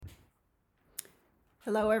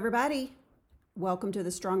Hello, everybody. Welcome to the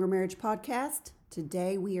Stronger Marriage Podcast.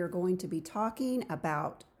 Today we are going to be talking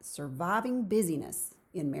about surviving busyness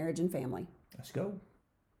in marriage and family. Let's go.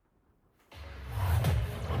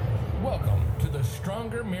 Welcome to the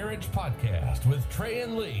Stronger Marriage Podcast with Trey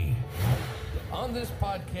and Lee. On this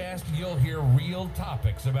podcast, you'll hear real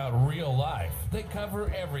topics about real life. They cover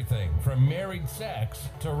everything from married sex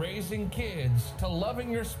to raising kids to loving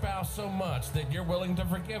your spouse so much that you're willing to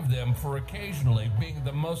forgive them for occasionally being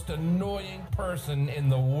the most annoying person in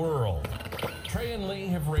the world. Trey and Lee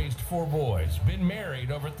have raised 4 boys, been married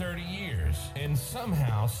over 30 years, and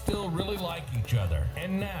somehow still really like each other.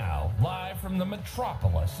 And now, live from the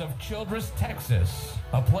metropolis of Childress, Texas,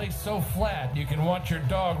 a place so flat you can watch your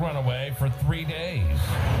dog run away for 3 days.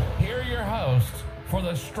 Here are your hosts for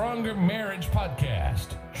the Stronger Marriage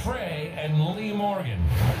Podcast, Trey and Lee Morgan.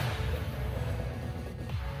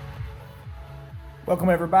 Welcome,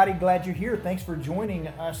 everybody. Glad you're here. Thanks for joining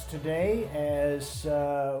us today as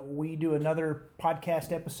we do another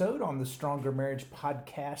podcast episode on the Stronger Marriage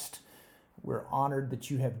Podcast. We're honored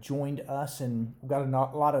that you have joined us, and we've got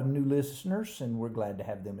a lot of new listeners, and we're glad to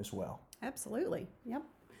have them as well. Absolutely. Yep.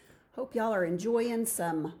 Hope y'all are enjoying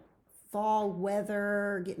some fall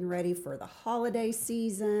weather, getting ready for the holiday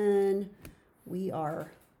season.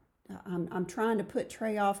 I'm trying to put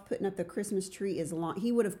Trey off putting up the Christmas tree as long.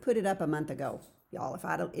 He would have put it up a month ago, y'all. If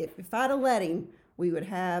I'd have let him, we would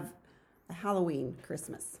have a Halloween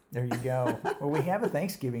Christmas. There you go. Well, we have a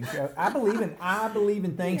Thanksgiving show. I believe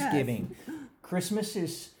in Thanksgiving. Yes. Christmas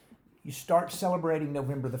is, you start celebrating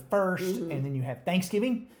November the 1st, and then you have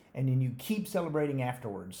Thanksgiving, and then you keep celebrating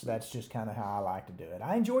afterwards. That's just kind of how I like to do it.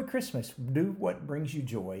 I enjoy Christmas. Do what brings you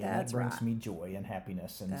joy, and that brings me joy and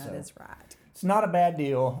happiness. And that is right. It's not a bad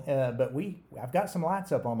deal, but I've got some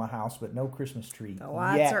lights up on my house, but no Christmas tree. The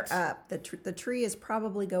lights are up. The tree is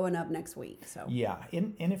probably going up next week. So yeah,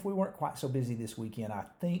 and if we weren't quite so busy this weekend, I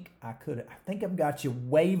think I've got you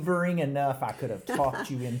wavering enough. I could have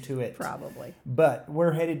talked you into it. Probably. But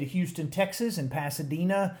we're headed to Houston, Texas, and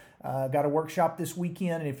Pasadena. Got a workshop this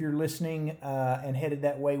weekend, and if you're listening and headed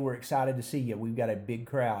that way, we're excited to see you. We've got a big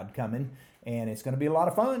crowd coming, and it's going to be a lot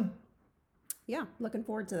of fun. Yeah, looking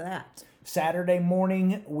forward to that. Saturday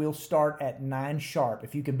morning, we'll start at 9 sharp.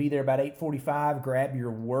 If you can be there about 8:45, grab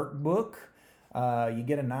your workbook. You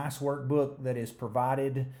get a nice workbook that is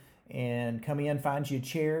provided, and come in, find you a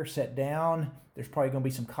chair, sit down. There's probably going to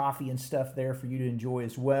be some coffee and stuff there for you to enjoy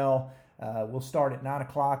as well. We'll start at 9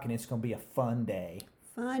 o'clock, and it's going to be a fun day.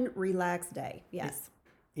 Fun, relaxed day, yes.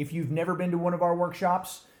 If you've never been to one of our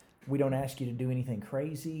workshops, we don't ask you to do anything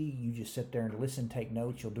crazy. You just sit there and listen, take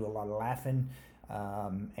notes. You'll do a lot of laughing.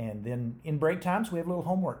 And then in break times, we have little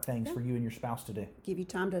homework things for you and your spouse to do. Give you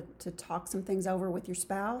time to talk some things over with your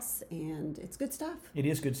spouse, and it's good stuff. It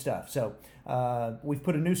is good stuff. So we've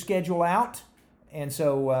put a new schedule out. And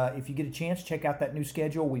so if you get a chance, check out that new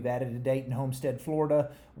schedule. We've added a date in Homestead,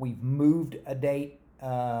 Florida. We've moved a date,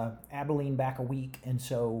 Abilene, back a week. And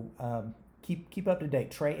so keep up to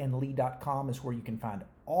date. TreyandLee.com is where you can find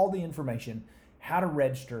all the information, how to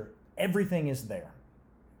register. Everything is there.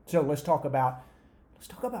 So let's talk about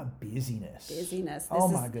busyness. Busyness.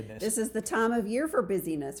 My goodness. This is the time of year for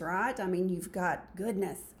busyness, right? I mean, you've got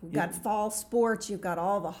You've got fall sports. You've got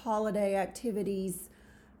all the holiday activities.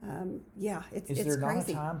 It's crazy. Is there not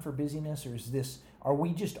a time for busyness, or are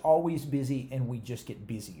we just always busy and we just get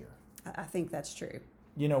busier? I think that's true.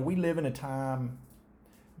 You know, we live in a time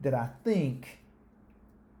that I think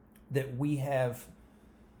that we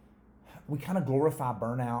kind of glorify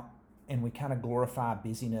burnout, and we kind of glorify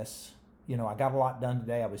busyness. You know, I got a lot done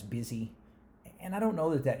today. I was busy. And I don't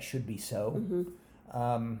know that should be so.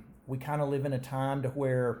 Mm-hmm. We kind of live in a time to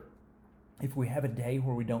where if we have a day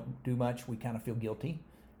where we don't do much, we kind of feel guilty.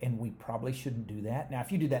 And we probably shouldn't do that. Now,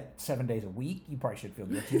 if you do that 7 days a week, you probably should feel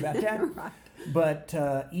guilty about that. Right. But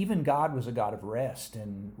even God was a God of rest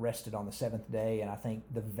and rested on the 7th day. And I think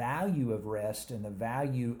the value of rest and the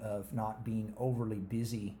value of not being overly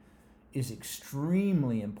busy is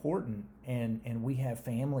extremely important, and we have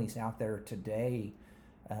families out there today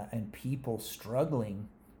and people struggling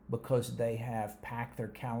because they have packed their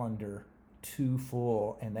calendar too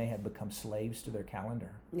full and they have become slaves to their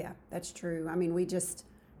calendar. Yeah, that's true. I mean, we just,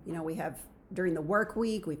 we have during the work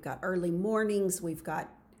week, we've got early mornings, we've got,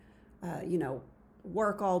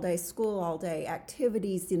 work all day, school all day,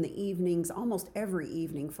 activities in the evenings, almost every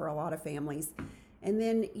evening for a lot of families. And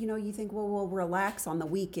then, you think, well, we'll relax on the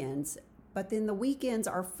weekends. But then the weekends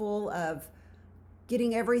are full of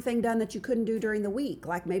getting everything done that you couldn't do during the week.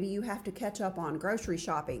 Like maybe you have to catch up on grocery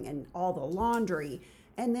shopping and all the laundry.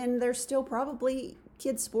 And then there's still probably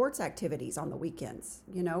kids' sports activities on the weekends.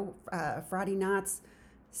 Friday nights,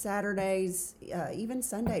 Saturdays, even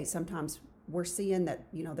Sundays. Sometimes we're seeing that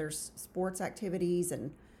there's sports activities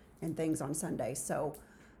and things on Sundays. So,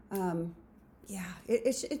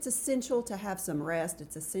 it's essential to have some rest.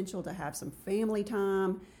 It's essential to have some family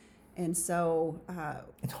time. And so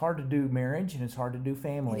it's hard to do marriage and it's hard to do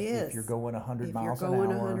family if you're going 100 miles an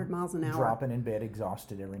hour, dropping in bed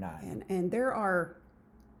exhausted every night. And there are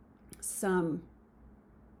some,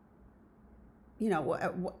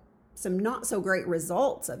 some not so great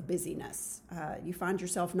results of busyness. You find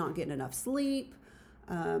yourself not getting enough sleep.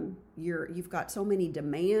 You've got so many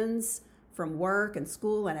demands from work and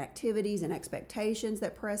school and activities and expectations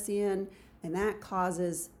that press in, and that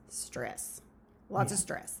causes stress, lots of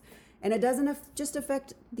stress. And it doesn't just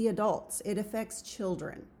affect the adults, it affects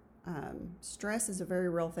children. Stress is a very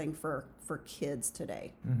real thing for kids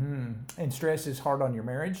today. Mm-hmm. And stress is hard on your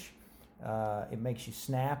marriage. It makes you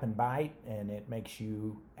snap and bite, and it makes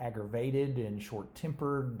you aggravated and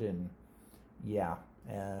short-tempered, and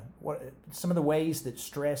what some of the ways that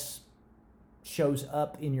stress shows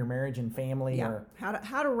up in your marriage and family are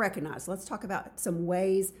how to recognize. Let's talk about some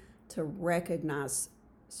ways to recognize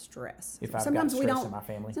stress. If I've got stress in my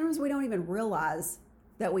family, sometimes we don't even realize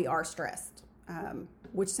that we are stressed,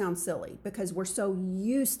 which sounds silly because we're so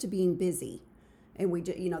used to being busy, and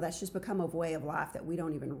that's just become a way of life that we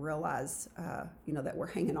don't even realize, that we're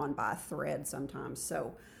hanging on by a thread sometimes.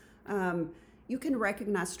 So, you can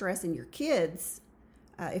recognize stress in your kids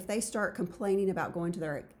if they start complaining about going to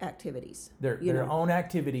their activities, their own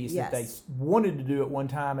activities that they wanted to do at one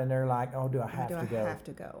time, and they're like, "Oh, do I have to go? I have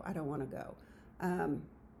to go. I don't want to go."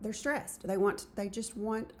 They're stressed. They just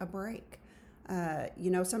want a break.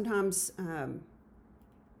 Sometimes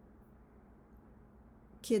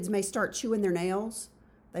kids may start chewing their nails.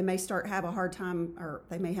 They may have a hard time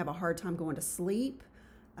going to sleep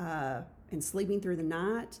and sleeping through the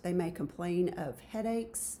night. They may complain of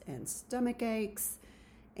headaches and stomach aches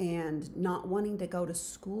and not wanting to go to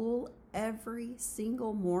school every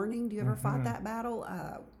single morning. Do you ever fight that battle?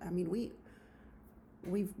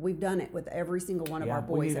 We've done it with every single one of our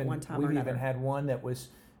boys at one time or another. We've even had one that was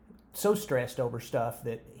so stressed over stuff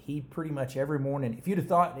that he pretty much every morning, if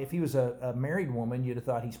he was a married woman, you'd have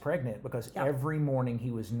thought he's pregnant, because every morning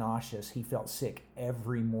he was nauseous. He felt sick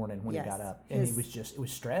every morning when he got up. And it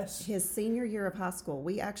was stress. His senior year of high school,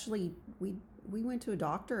 we went to a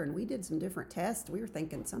doctor and we did some different tests. We were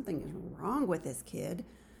thinking something is wrong with this kid.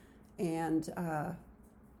 And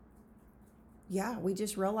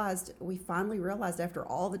we finally realized after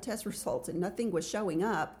all the test results, and nothing was showing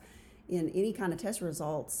up in any kind of test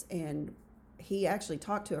results. And he actually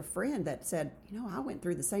talked to a friend that said, I went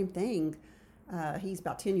through the same thing. He's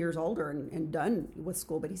about 10 years older and done with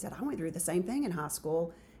school, but he said, I went through the same thing in high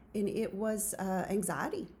school, and it was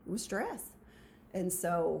anxiety. It was stress. And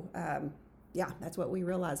so, that's what we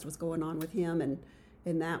realized was going on with him.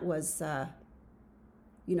 And that was,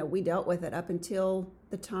 we dealt with it up until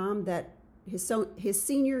the time that his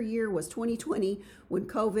senior year was 2020, when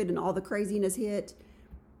COVID and all the craziness hit,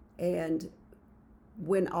 and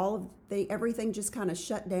when everything just kind of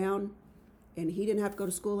shut down, and he didn't have to go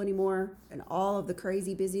to school anymore, and all of the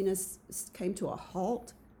crazy busyness came to a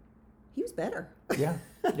halt. He was better. Yeah,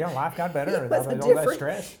 life got better without all that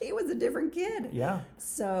stress. He was a different kid. Yeah.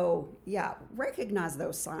 So recognize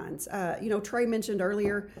those signs. Trey mentioned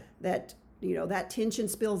earlier that that tension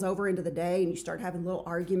spills over into the day, and you start having little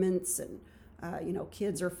arguments, and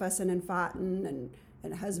kids are fussing and fighting,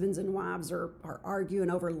 and husbands and wives are arguing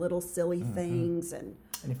over little silly things. And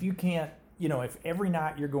if you can't, if every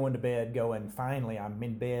night you're going to bed going, finally I'm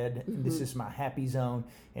in bed, this is my happy zone,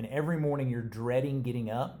 and every morning you're dreading getting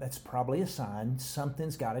up, that's probably a sign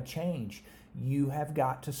something's got to change. You have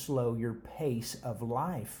got to slow your pace of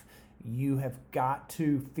life. You have got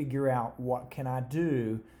to figure out, what can I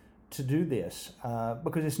do to do this,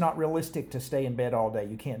 because it's not realistic to stay in bed all day.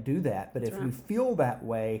 You can't do that. But if you feel that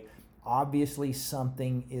way, obviously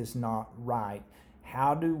something is not right.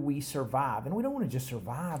 How do we survive? And we don't want to just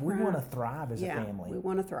survive. We want to thrive as a family. We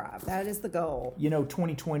want to thrive. That is the goal.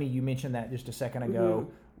 2020, you mentioned that just a second ago.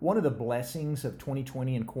 One of the blessings of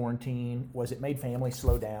 2020 and quarantine was it made families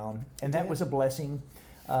slow down. And that was a blessing.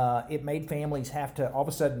 It made families have to, all of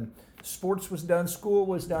a sudden, sports was done, school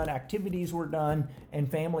was done, activities were done, and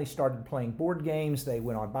families started playing board games. They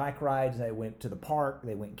went on bike rides, they went to the park,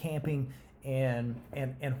 they went camping. And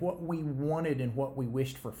what we wanted and what we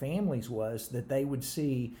wished for families was that they would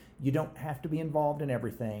see you don't have to be involved in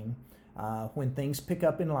everything. When things pick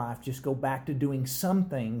up in life, just go back to doing some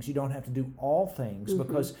things. You don't have to do all things,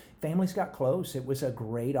 because families got close. It was a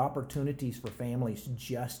great opportunity for families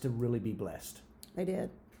just to really be blessed. They did.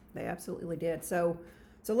 They absolutely did. So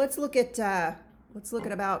let's look at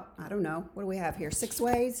about, I don't know, what do we have here? 6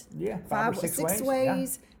 ways? Yeah, five or six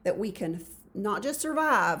ways that we can not just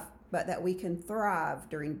survive, but that we can thrive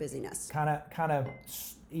during busyness. Kind of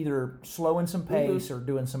either slowing some pace or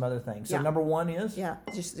doing some other things. So number 1 is? Yeah,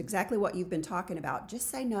 just exactly what you've been talking about. Just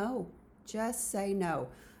say no. Just say no.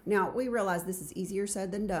 Now, we realize this is easier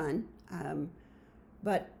said than done,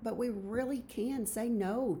 but we really can say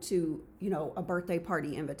no to, a birthday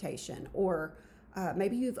party invitation, or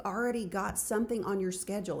maybe you've already got something on your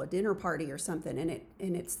schedule, a dinner party or something,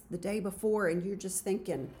 and it's the day before, and you're just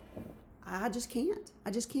thinking, I just can't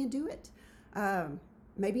do it.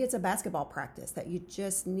 Maybe it's a basketball practice that you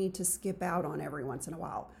just need to skip out on every once in a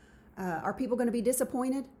while. Are people going to be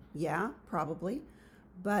disappointed? Yeah, probably.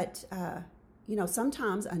 But,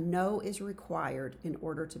 sometimes a no is required in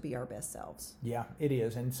order to be our best selves. Yeah, it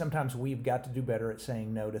is. And sometimes we've got to do better at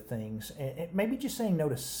saying no to things. And maybe just saying no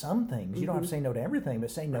to some things. You don't have to say no to everything, but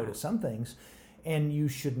say no to some things. And you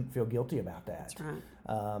shouldn't feel guilty about that. That's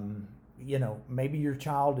right. Maybe your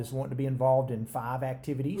child is wanting to be involved in 5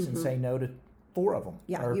 activities and say no to 4 of them.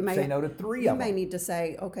 Yeah, or you may say no to 3 of them. You may need to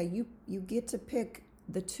say, okay, you get to pick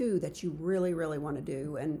the 2 that you really, really want to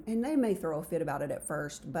do. And they may throw a fit about it at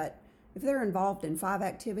first, but if they're involved in 5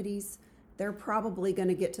 activities, they're probably going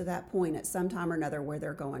to get to that point at some time or another where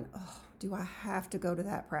they're going, oh, do I have to go to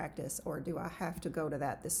that practice, or do I have to go to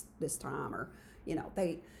that this time? Or,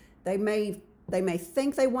 they may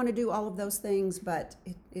think they want to do all of those things, but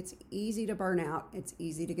it's easy to burn out. It's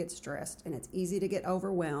easy to get stressed, and it's easy to get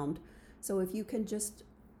overwhelmed. So if you can just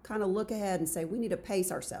kind of look ahead and say, we need to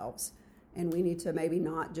pace ourselves, and we need to maybe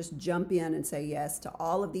not just jump in and say yes to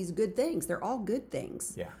all of these good things. They're all good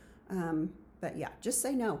things. Yeah. But yeah, just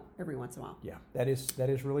say no every once in a while. Yeah, that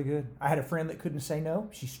is really good. I had a friend that couldn't say no.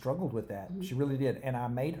 She struggled with that. She really did. And I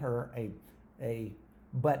made her a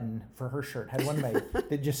button for her shirt. Had one made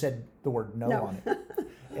that just said the word no on it.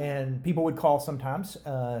 And people would call sometimes.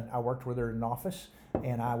 I worked with her in an office,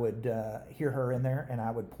 and I would hear her in there, and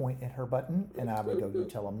I would point at her button, and I would go, you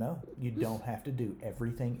tell them no. You don't have to do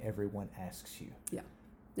everything everyone asks you. Yeah.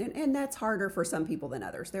 And that's harder for some people than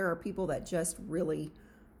others. There are people that just really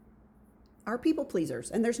are people pleasers,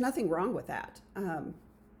 and there's nothing wrong with that.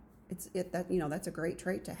 That's a great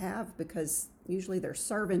trait to have, because usually they're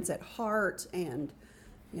servants at heart, and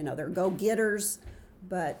they're go-getters,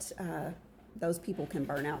 but those people can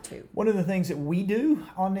burn out too. One of the things that we do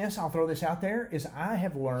on this, I'll throw this out there, is I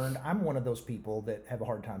have learned, I'm one of those people that have a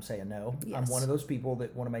hard time saying no. Yes. I'm one of those people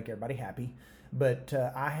that want to make everybody happy. But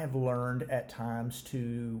I have learned at times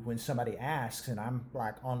to, when somebody asks and I'm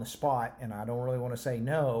like on the spot and I don't really want to say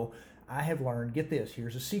no, I have learned, get this,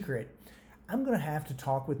 here's a secret. I'm going to have to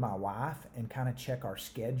talk with my wife and kind of check our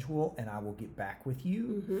schedule, and I will get back with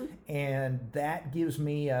you. Mm-hmm. And that gives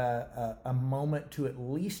me a moment to at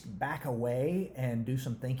least back away and do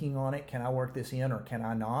some thinking on it. Can I work this in, or can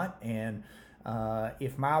I not? And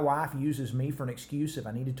if my wife uses me for an excuse, if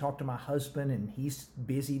I need to talk to my husband and he's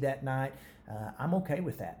busy that night, I'm okay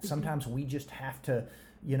with that. Mm-hmm. Sometimes we just have to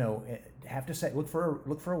say, look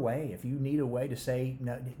for a way. If you need a way to say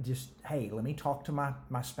no, just, hey, let me talk to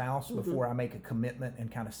my spouse before I make a commitment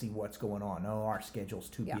and kind of see what's going on. No, our schedule's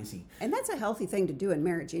too busy. And that's a healthy thing to do in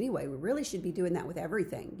marriage anyway. We really should be doing that with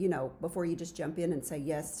everything, before you just jump in and say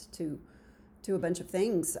yes to a bunch of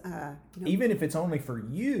things. Even if it's only for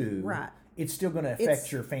you, right? It's still going to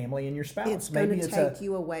affect your family and your spouse. It's going to take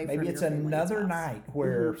you away from your family. Maybe it's another night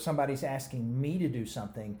where somebody's asking me to do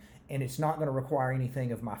something, and it's not going to require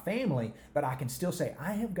anything of my family, but I can still say,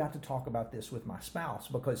 I have got to talk about this with my spouse,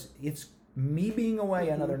 because it's me being away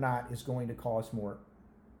another night is going to cause more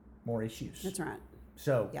issues. That's right.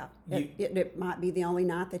 So yeah, it might be the only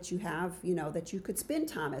night that you have, that you could spend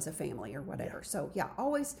time as a family or whatever. Yeah. So yeah,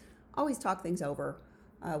 always talk things over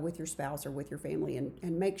with your spouse or with your family,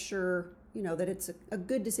 and make sure that it's a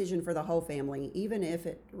good decision for the whole family, even if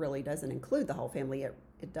it really doesn't include the whole family.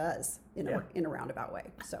 It does in a roundabout way.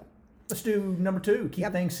 So let's do number 2.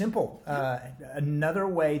 Keep things simple. Another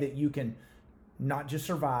way that you can not just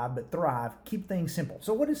survive but thrive. Keep things simple.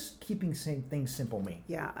 So what does keeping things simple mean?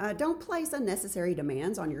 Yeah, don't place unnecessary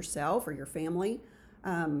demands on yourself or your family.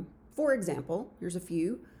 For example, here's a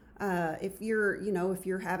few. If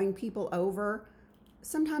you're having people over,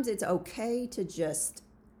 sometimes it's okay to just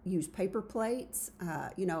use paper plates.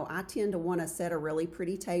 I tend to want to set a really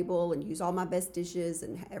pretty table and use all my best dishes,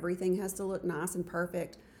 and everything has to look nice and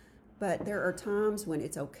perfect. But there are times when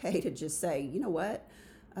it's okay to just say, you know what,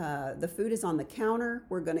 the food is on the counter.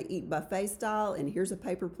 We're going to eat buffet style, and here's a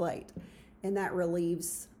paper plate, and that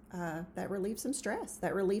relieves some stress.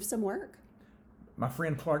 That relieves some work. My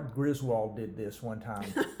friend Clark Griswold did this one time.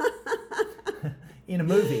 In a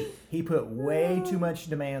movie, he put way too much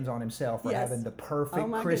demands on himself for Yes. having the perfect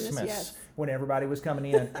my Christmas goodness, yes. when everybody was coming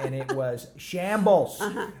in, and it was shambles.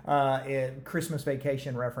 Christmas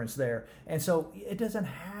Vacation reference there. And so it doesn't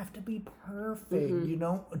have to be perfect. You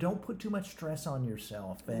don't put too much stress on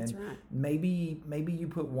yourself. And That's right. maybe you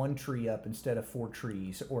put one tree up instead of 4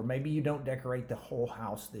 trees, or maybe you don't decorate the whole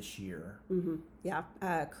house this year. Yeah.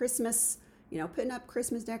 Christmas, putting up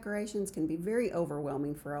Christmas decorations can be very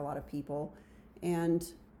overwhelming for a lot of people. And,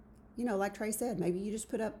 like Trey said, maybe you just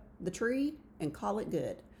put up the tree and call it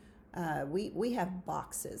good. We have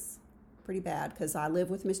boxes, pretty bad, because I live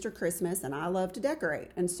with Mr. Christmas and I love to decorate.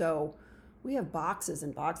 And so we have boxes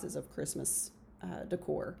and boxes of Christmas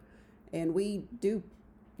decor. And we do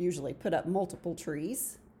usually put up multiple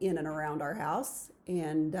trees in and around our house.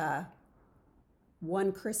 And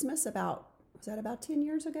one Christmas was that about 10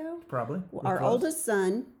 years ago? Probably. Our oldest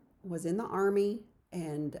son was in the Army,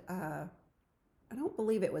 and I don't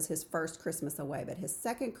believe it was his first Christmas away, but his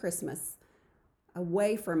second Christmas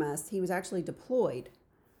away from us, he was actually deployed.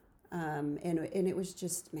 And it was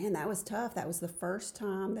just, man, that was tough. That was the first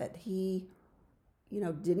time that he,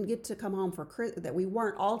 didn't get to come home that we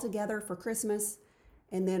weren't all together for Christmas.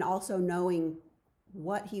 And then also knowing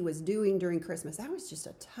what he was doing during Christmas. That was just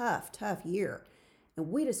a tough year. And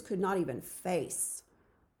we just could not even face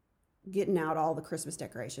getting out all the Christmas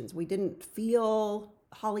decorations. We didn't feel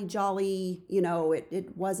holly jolly,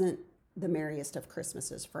 it wasn't the merriest of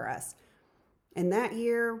Christmases for us. And that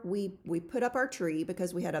year we put up our tree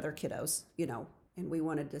because we had other kiddos, and we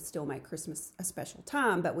wanted to still make Christmas a special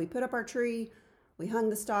time, but we put up our tree, we hung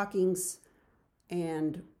the stockings,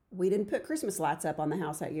 and we didn't put Christmas lights up on the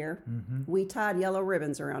house that year. We tied yellow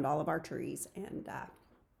ribbons around all of our trees, and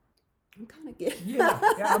I'm kind of getting yeah,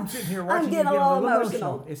 I'm sitting here watching I'm you getting get a little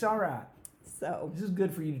emotional. It's all right. So This is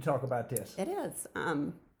good for you to talk about this. it is.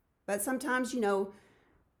 But sometimes,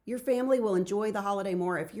 your family will enjoy the holiday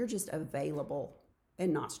more if you're just available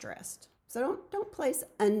and not stressed. So don't place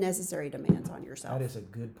unnecessary demands on yourself. That is a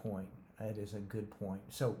good point.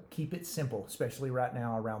 So keep it simple, especially right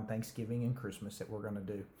now around Thanksgiving and Christmas that we're going to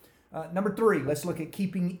do. Number 3, let's look at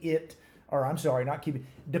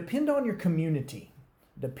depend on your community.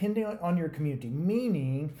 Depending on your community,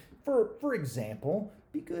 meaning, for example,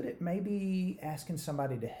 be good at maybe asking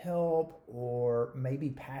somebody to help, or maybe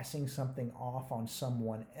passing something off on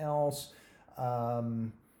someone else.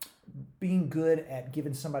 Being good at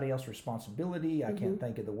giving somebody else responsibility. I can't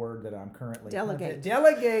think of the word that I'm currently... Delegating.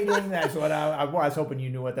 That's what I was hoping you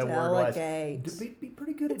knew what that word was. Be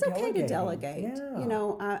pretty good at delegating. It's okay to delegate.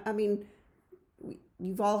 Yeah. I mean,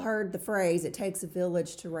 you've all heard the phrase, it takes a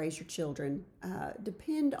village to raise your children.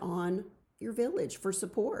 Depend on your village for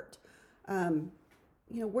support.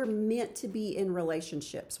 We're meant to be in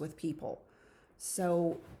relationships with people.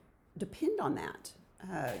 So depend on that.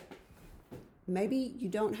 Maybe you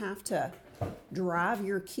don't have to drive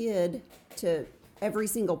your kid to every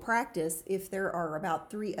single practice. If there are about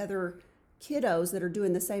 3 other kiddos that are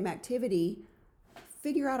doing the same activity,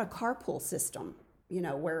 figure out a carpool system,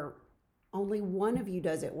 where only one of you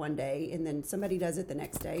does it one day and then somebody does it the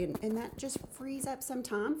next day. And that just frees up some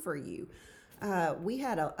time for you. We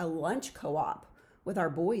had a lunch co-op with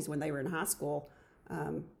our boys when they were in high school.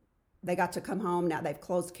 They got to come home. Now they've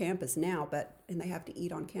closed campus now, and they have to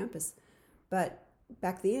eat on campus. But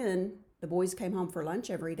back then, the boys came home for lunch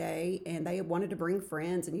every day, and they wanted to bring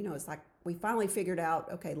friends. And, it's like we finally figured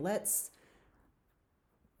out, okay,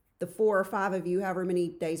 the 4 or 5 of you, however many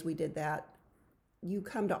days we did that, you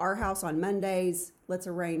come to our house on Mondays. Let's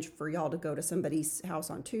arrange for y'all to go to somebody's house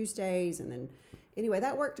on Tuesdays. And then, anyway,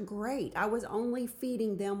 that worked great. I was only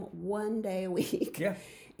feeding them 1 day a week. Yeah.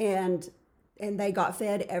 And they got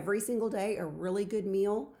fed every single day a really good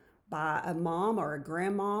meal by a mom or a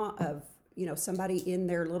grandma of, somebody in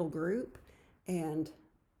their little group. And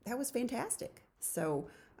that was fantastic. So,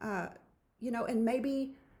 and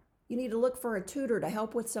maybe you need to look for a tutor to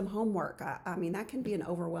help with some homework. I mean, that can be an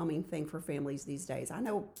overwhelming thing for families these days. I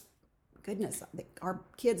know, goodness, our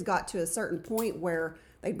kids got to a certain point where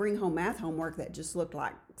they bring home math homework that just looked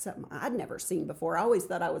like something I'd never seen before. I always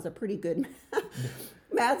thought I was a pretty good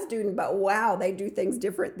math student, but wow, they do things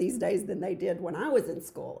different these days than they did when I was in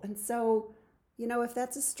school. And so, if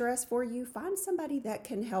that's a stress for you, find somebody that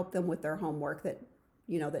can help them with their homework that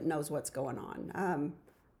knows what's going on.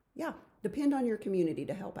 Depend on your community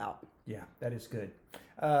to help out. Yeah, that is good.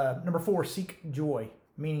 Number 4, seek joy,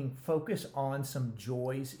 meaning focus on some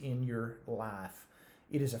joys in your life.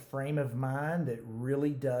 It is a frame of mind that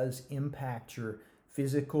really does impact your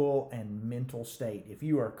physical and mental state. If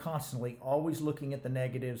you are constantly always looking at the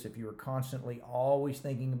negatives, if you are constantly always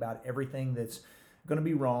thinking about everything that's going to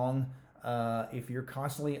be wrong, if you're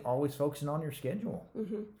constantly always focusing on your schedule,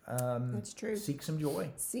 That's true. seek some joy.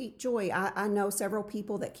 Seek joy. I know several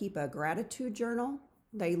people that keep a gratitude journal.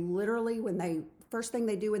 They literally, first thing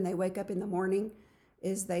they do when they wake up in the morning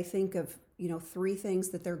is they think of, 3 things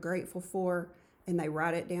that they're grateful for, and they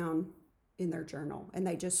write it down in their journal, and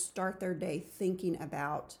they just start their day thinking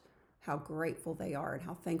about how grateful they are and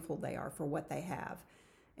how thankful they are for what they have.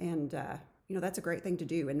 And that's a great thing to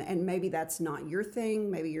do. And maybe that's not your thing.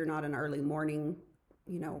 Maybe you're not an early morning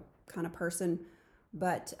kind of person,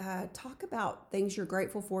 but talk about things you're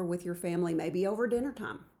grateful for with your family, maybe over dinner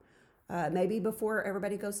time, maybe before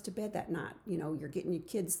everybody goes to bed that night. You're getting your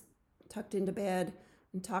kids tucked into bed,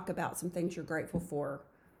 and talk about some things you're grateful for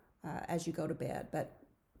as you go to bed. But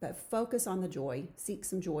focus on the joy. Seek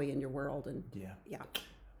some joy in your world. And yeah.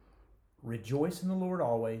 Rejoice in the Lord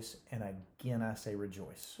always, and again I say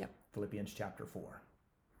rejoice. Yep. Philippians chapter 4.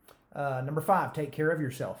 Number 5, take care of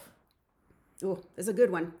yourself. Oh, it's a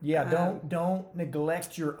good one. Yeah, don't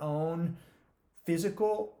neglect your own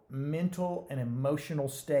physical, mental, and emotional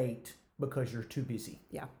state because you're too busy.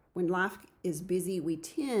 Yeah. When life is busy, we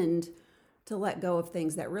tend to let go of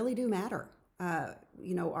things that really do matter.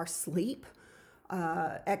 Our sleep,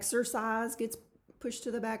 exercise gets pushed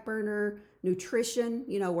to the back burner. Nutrition,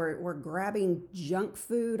 we're grabbing junk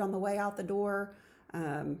food on the way out the door.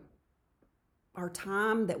 Our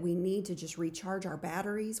time that we need to just recharge our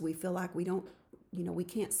batteries, we feel like we don't, we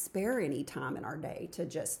can't spare any time in our day to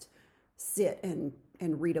just sit and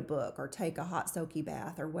read a book or take a hot soaky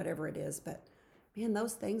bath or whatever it is. But man,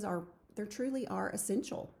 those things they truly are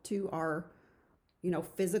essential to our,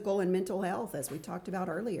 physical and mental health, as we talked about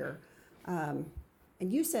earlier. And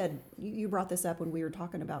you said, you brought this up when we were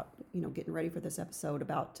talking about, getting ready for this episode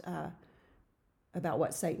about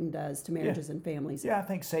what Satan does to marriages and families. Yeah, I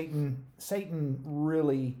think Satan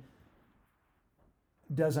really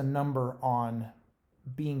does a number on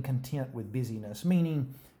being content with busyness.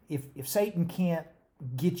 Meaning, if Satan can't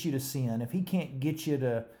get you to sin, if he can't get you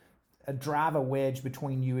to drive a wedge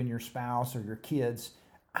between you and your spouse or your kids,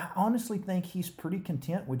 I honestly think he's pretty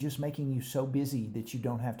content with just making you so busy that you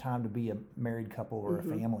don't have time to be a married couple or a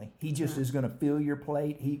family. He just is going to fill your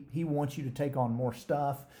plate. He wants you to take on more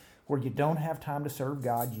stuff where you don't have time to serve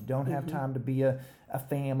God. You don't have time to be a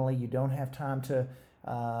family. You don't have time to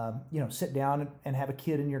sit down and have a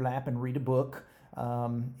kid in your lap and read a book.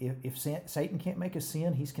 If Satan can't make us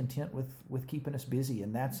sin, he's content with keeping us busy,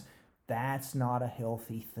 and that's not a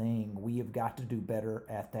healthy thing. We have got to do better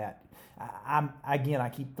at that.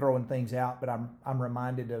 I keep throwing things out, but I'm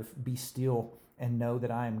reminded of be still and know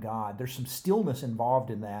that I am God. There's some stillness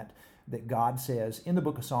involved in that God says in the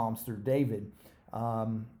book of Psalms through David.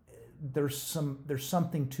 There's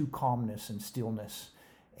something to calmness and stillness.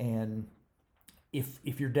 And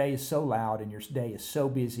if your day is so loud and your day is so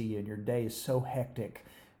busy and your day is so hectic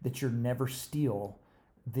that you're never still,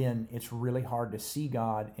 then it's really hard to see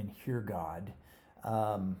God and hear God.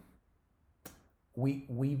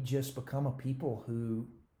 We've just become a people who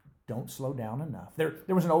don't slow down enough. There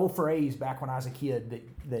was an old phrase back when I was a kid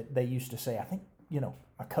that they used to say. I think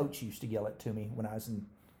my coach used to yell it to me when I was in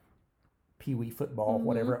Pee Wee football,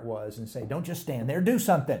 whatever it was, and say, "Don't just stand there, do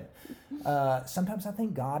something." Sometimes I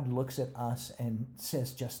think God looks at us and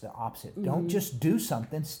says just the opposite. Don't just do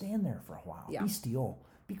something, stand there for a while. Yeah. Be still,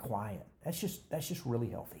 be quiet. That's just really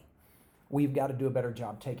healthy. We've got to do a better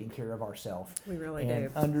job taking care of ourselves. We really do.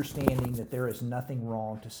 And understanding that there is nothing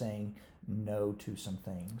wrong to saying no to some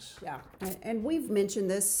things. Yeah, and we've mentioned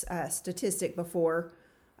this statistic before,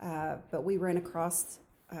 but we ran across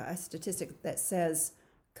a statistic that says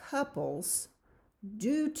couples,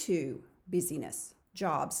 due to busyness,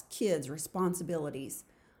 jobs, kids, responsibilities,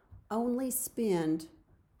 only spend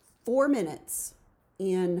 4 minutes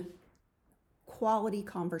in quality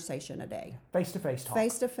conversation a day. Face-to-face talk.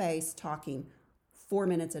 Face-to-face talking 4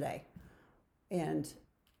 minutes a day. And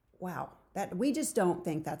wow, that we just don't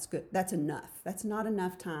think that's good. That's enough. That's not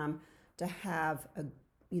enough time to have a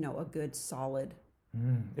good solid.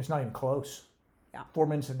 It's not even close. Yeah. 4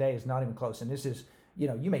 minutes a day is not even close. And this is,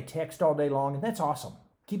 you may text all day long, and that's awesome.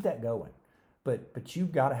 Keep that going. But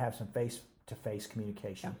you've got to have some face-to-face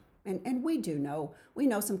communication. Yeah. And we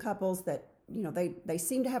know some couples that, they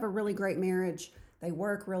seem to have a really great marriage. They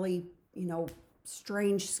work really,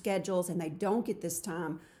 strange schedules, and they don't get this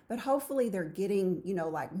time. But hopefully they're getting,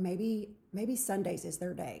 like maybe Sundays is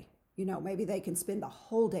their day. Maybe they can spend the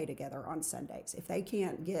whole day together on Sundays. If they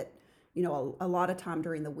can't get, a lot of time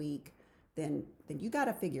during the week, then you got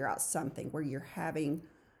to figure out something where you're having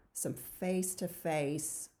some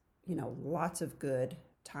face-to-face, lots of good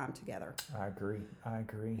time together. I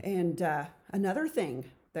agree. And another thing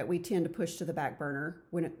that we tend to push to the back burner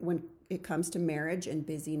when it comes to marriage and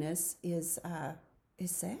busyness is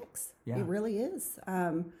sex. Yeah. It really is.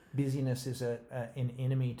 Busyness is an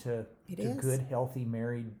enemy to good, healthy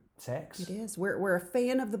married sex. It is. We're a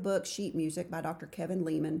fan of the book Sheet Music by Dr. Kevin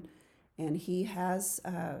Leman, and he has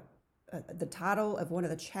the title of one of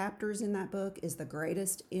the chapters in that book is The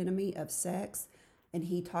Greatest Enemy of Sex, and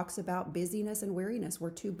he talks about busyness and weariness.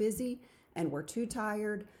 We're too busy and we're too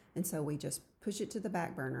tired, and so we just push it to the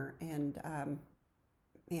back burner. And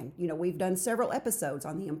we've done several episodes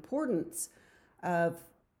on the importance of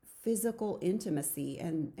physical intimacy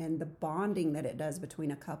and the bonding that it does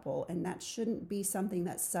between a couple, and that shouldn't be something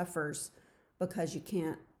that suffers because you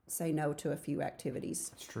can't say no to a few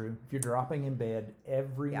activities. It's true. If you're dropping in bed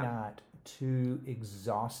every night too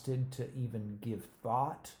exhausted to even give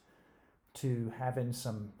thought to having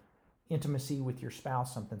some intimacy with your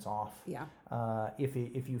spouse, something's off. Yeah. If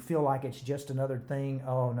you feel like it's just another thing,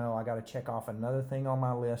 oh no, I got to check off another thing on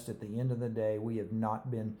my list. At the end of the day, we've not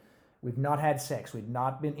had sex, we've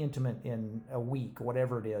not been intimate in a week,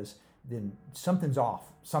 whatever it is, then something's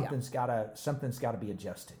off. Something's got to be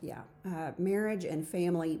adjusted. Yeah. Marriage and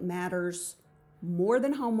family matters more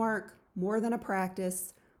than homework, more than a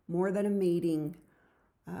practice, more than a meeting.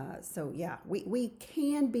 We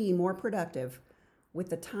can be more productive with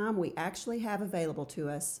the time we actually have available to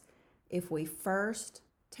us if we first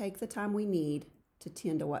take the time we need to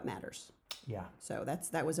tend to what matters. Yeah. So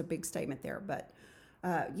that was a big statement there. But,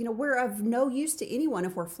 we're of no use to anyone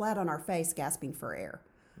if we're flat on our face gasping for air.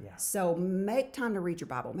 Yeah. So make time to read your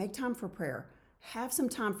Bible. Make time for prayer. Have some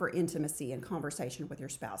time for intimacy and conversation with your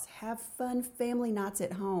spouse. Have fun family nights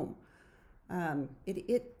at home.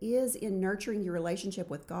 It is in nurturing your relationship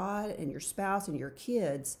with God and your spouse and your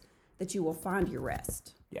kids that you will find your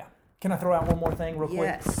rest. Yeah. Can I throw out one more thing real quick?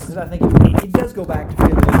 Yes. Because I think it does go back to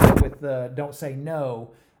fit a little bit with don't say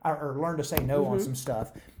no or learn to say no on some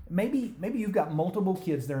stuff. Maybe you've got multiple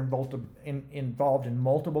kids that are involved in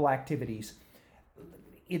multiple activities.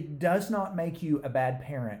 It does not make you a bad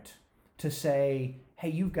parent to say, hey,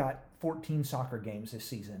 you've got 14 soccer games this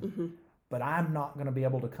season, but I'm not going to be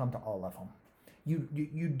able to come to all of them.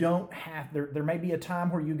 You don't have, there may be a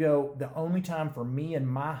time where you go, the only time for me and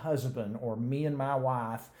my husband or me and my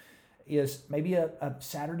wife is maybe a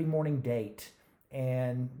Saturday morning date,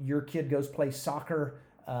 and your kid goes play soccer.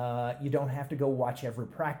 You don't have to go watch every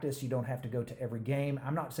practice. You don't have to go to every game.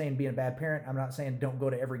 I'm not saying be a bad parent. I'm not saying don't go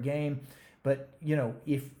to every game. But,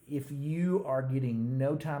 if you are getting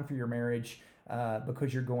no time for your marriage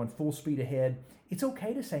because you're going full speed ahead, it's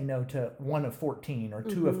okay to say no to one of 14 or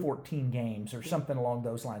two of 14 games or something along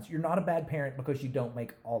those lines. You're not a bad parent because you don't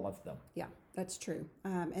make all of them. Yeah, that's true.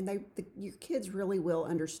 And your kids really will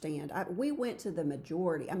understand. We went to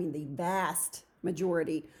the vast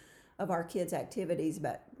majority of our kids' activities,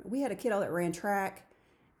 but we had a kiddo that ran track,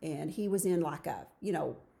 and he was in like a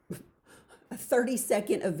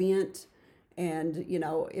 30-second event. And,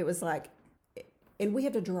 it was like, and we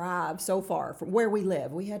had to drive so far from where we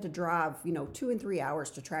live. We had to drive, 2 and 3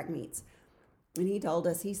 hours to track meets. And he told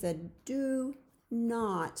us, he said, do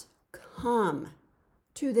not come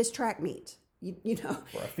to this track meet. For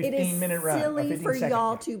a it is 15-minute run, silly for 15-second.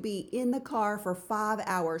 y'all to be in the car for 5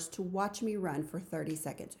 hours to watch me run for 30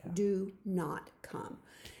 seconds. Yeah. Do not come.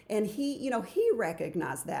 And he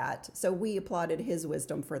recognized that. So we applauded his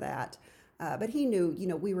wisdom for that. But he knew,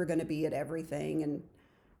 we were going to be at everything and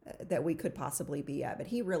that we could possibly be at. But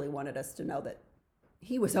he really wanted us to know that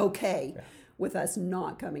he was okay with us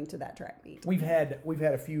not coming to that track meet. We've had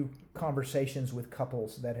a few conversations with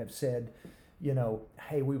couples that have said,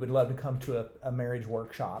 hey, we would love to come to a marriage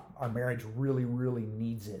workshop. Our marriage really, really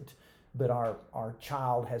needs it. But our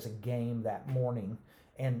child has a game that morning.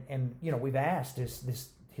 And we've asked, is this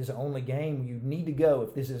his only game? You need to go.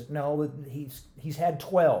 If this is, no, he's had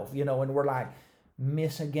 12, and we're like,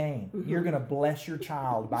 miss a game. You're going to bless your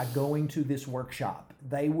child by going to this workshop.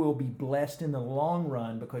 They will be blessed in the long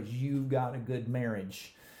run because you've got a good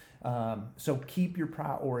marriage. So keep your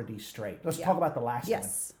priorities straight. Let's talk about the last one.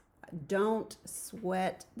 Yes. Don't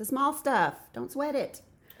sweat the small stuff. Don't sweat it.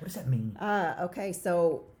 What does that mean? Okay,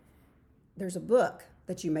 so there's a book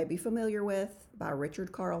that you may be familiar with by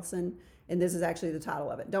Richard Carlson, and this is actually the title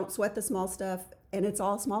of it. Don't sweat the small stuff, and it's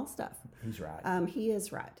all small stuff. He's right. He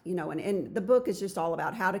is right. And the book is just all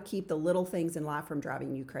about how to keep the little things in life from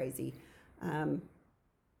driving you crazy.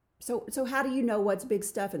 So how do you know what's big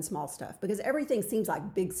stuff and small stuff? Because everything seems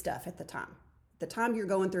like big stuff at the time. The time you're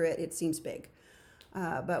going through it, it seems big.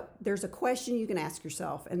 But there's a question you can ask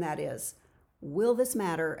yourself, and that is, will this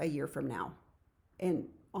matter a year from now? And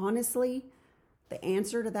honestly, the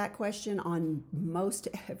answer to that question on most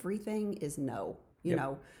everything is no. You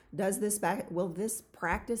know, will this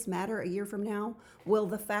practice matter a year from now? Will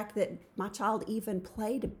the fact that my child even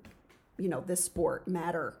played, this sport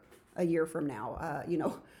matter a year from now?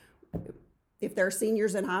 If they're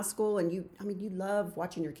seniors in high school and you love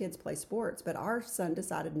watching your kids play sports, but our son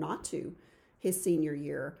decided not to his senior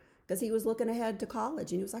year because he was looking ahead to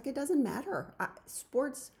college, and he was like, it doesn't matter.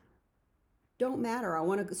 Sports don't matter. I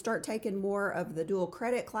want to start taking more of the dual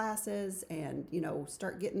credit classes and,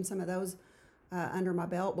 start getting some of those under my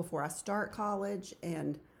belt before I start college.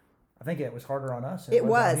 And I think it was harder on us. It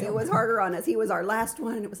was harder on us. He was our last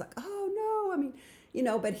one, and it was like, oh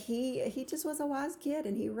no. But he just was a wise kid,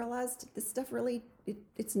 and he realized this stuff really,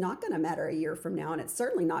 it's not going to matter a year from now, and it's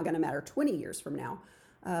certainly not going to matter 20 years from now,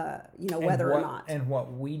 whether or not. And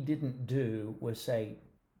what we didn't do was say,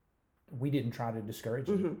 we didn't try to discourage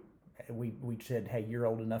you. We said, hey, you're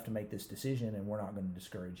old enough to make this decision, and we're not going to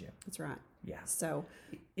discourage you. That's right. Yeah. So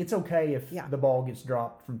it's okay if the ball gets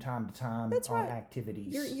dropped from time to time That's on right.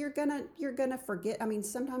 activities. You're gonna forget.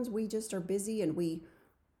 Sometimes we just are busy and we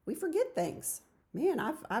forget things. Man,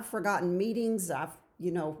 I've forgotten meetings.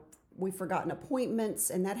 We've forgotten appointments,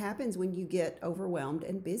 and that happens when you get overwhelmed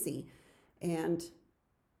and busy. And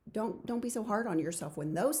don't be so hard on yourself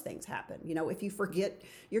when those things happen. If you forget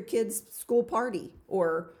your kid's school party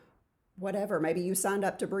or whatever, maybe you signed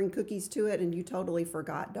up to bring cookies to it and you totally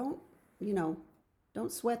forgot. Don't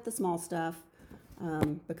sweat the small stuff,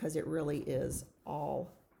 because it really is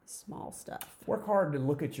all small stuff. Work hard to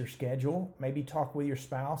look at your schedule. Maybe talk with your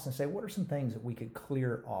spouse and say, what are some things that we could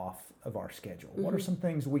clear off of our schedule? What are some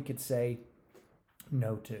things we could say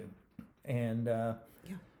no to? And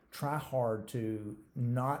try hard to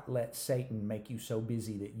not let Satan make you so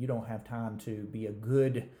busy that you don't have time to be a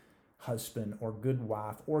good husband or good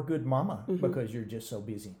wife or good mama because you're just so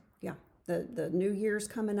busy. Yeah. The new year's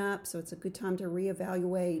coming up, so it's a good time to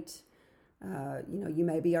reevaluate. You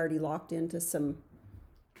may be already locked into some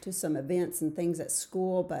events and things at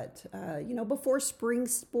school, but before spring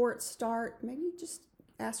sports start, maybe just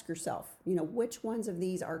ask yourself, which ones of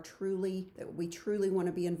these are that we truly want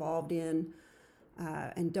to be involved in,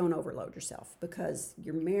 and don't overload yourself, because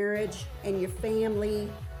your marriage and your family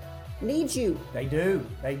need you. They do.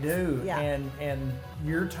 Yeah. And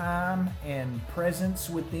your time and presence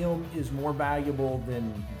with them is more valuable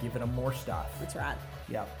than giving them more stuff. That's right.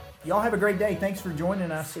 Yeah. Y'all have a great day. Thanks for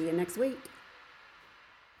joining us. See you next week.